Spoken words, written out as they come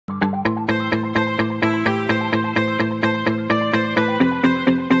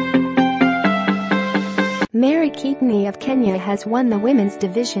Keitany of Kenya has won the women's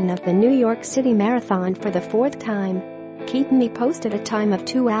division of the New York City Marathon for the fourth time. Keitany posted a time of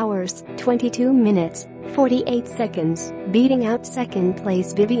 2 hours, 22 minutes, 48 seconds, beating out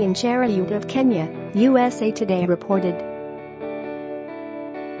second-place Vivian Cheruiyot of Kenya, USA Today reported.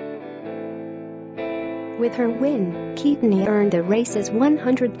 With her win, Keitany earned the race's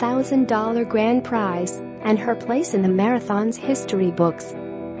 $100,000 grand prize and her place in the marathon's history books.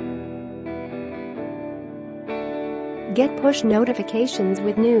 Get push notifications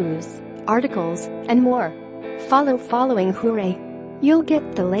with news, articles, and more. Follow following Hooray. You'll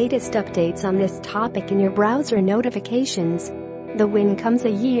get the latest updates on this topic in your browser notifications. The win comes a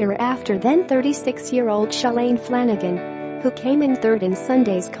year after then 36-year-old Shalane Flanagan, who came in third in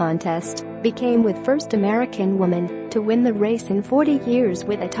Sunday's contest, became the first American woman to win the race in 40 years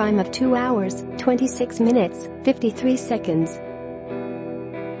with a time of 2 hours, 26 minutes, 53 seconds.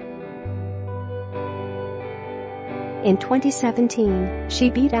 In 2017, she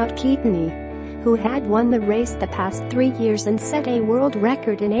beat out Keitany, who had won the race the past 3 years and set a world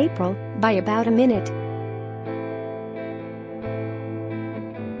record in April by about a minute.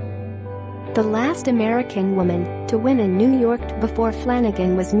 The last American woman to win in New York before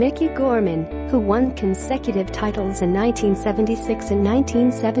Flanagan was Mickey Gorman, who won consecutive titles in 1976 and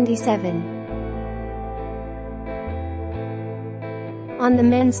 1977. On the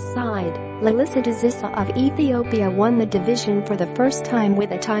men's side, Lalisa Dizisa of Ethiopia won the division for the first time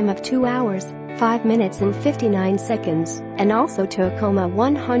with a time of 2 hours, 5 minutes and 59 seconds, and also took home a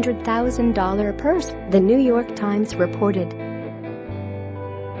 $100,000 purse, the New York Times reported.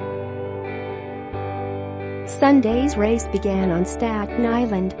 Sunday's race began on Staten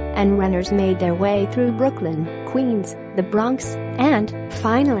Island, and runners made their way through Brooklyn, Queens, the Bronx, and,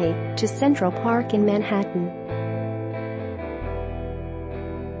 finally, to Central Park in Manhattan.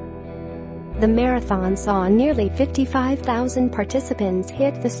 The marathon saw nearly 55,000 participants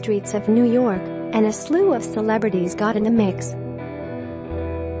hit the streets of New York, and a slew of celebrities got in the mix.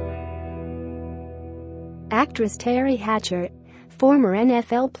 Actress Terry Hatcher, former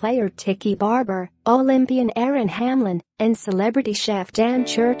NFL player Tiki Barber, Olympian Aaron Hamlin, and celebrity chef Dan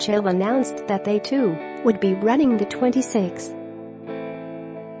Churchill announced that they too would be running the 26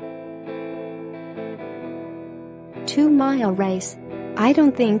 2-mile race. "I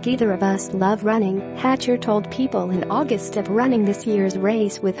don't think either of us love running," Hatcher told People in August of running this year's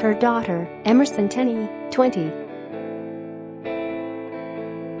race with her daughter, Emerson Tenney, 20.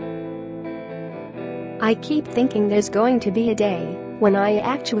 "I keep thinking there's going to be a day when I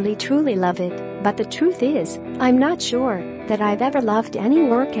actually truly love it, but the truth is, I'm not sure that I've ever loved any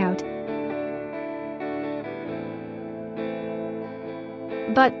workout.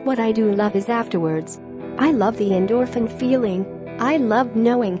 But what I do love is afterwards. I love the endorphin feeling. I love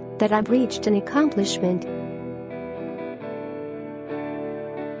knowing that I've reached an accomplishment."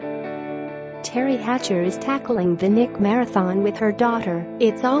 Terry Hatcher is tackling the Nick Marathon with her daughter.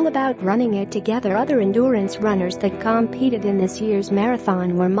 It's all about running it together. Other endurance runners that competed in this year's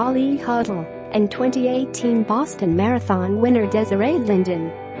marathon were Molly Huddle and 2018 Boston Marathon winner Desiree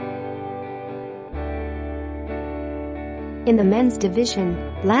Linden. In the men's division,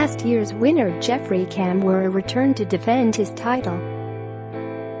 last year's winner Jeffrey Kamworor returned to defend his title.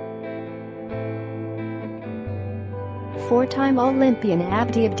 Four-time Olympian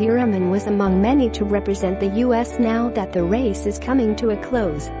Abdi Abdirahman was among many to represent the U.S. Now that the race is coming to a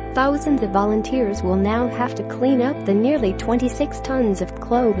close, thousands of volunteers will now have to clean up the nearly 26 tons of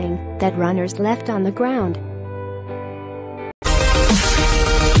clothing that runners left on the ground.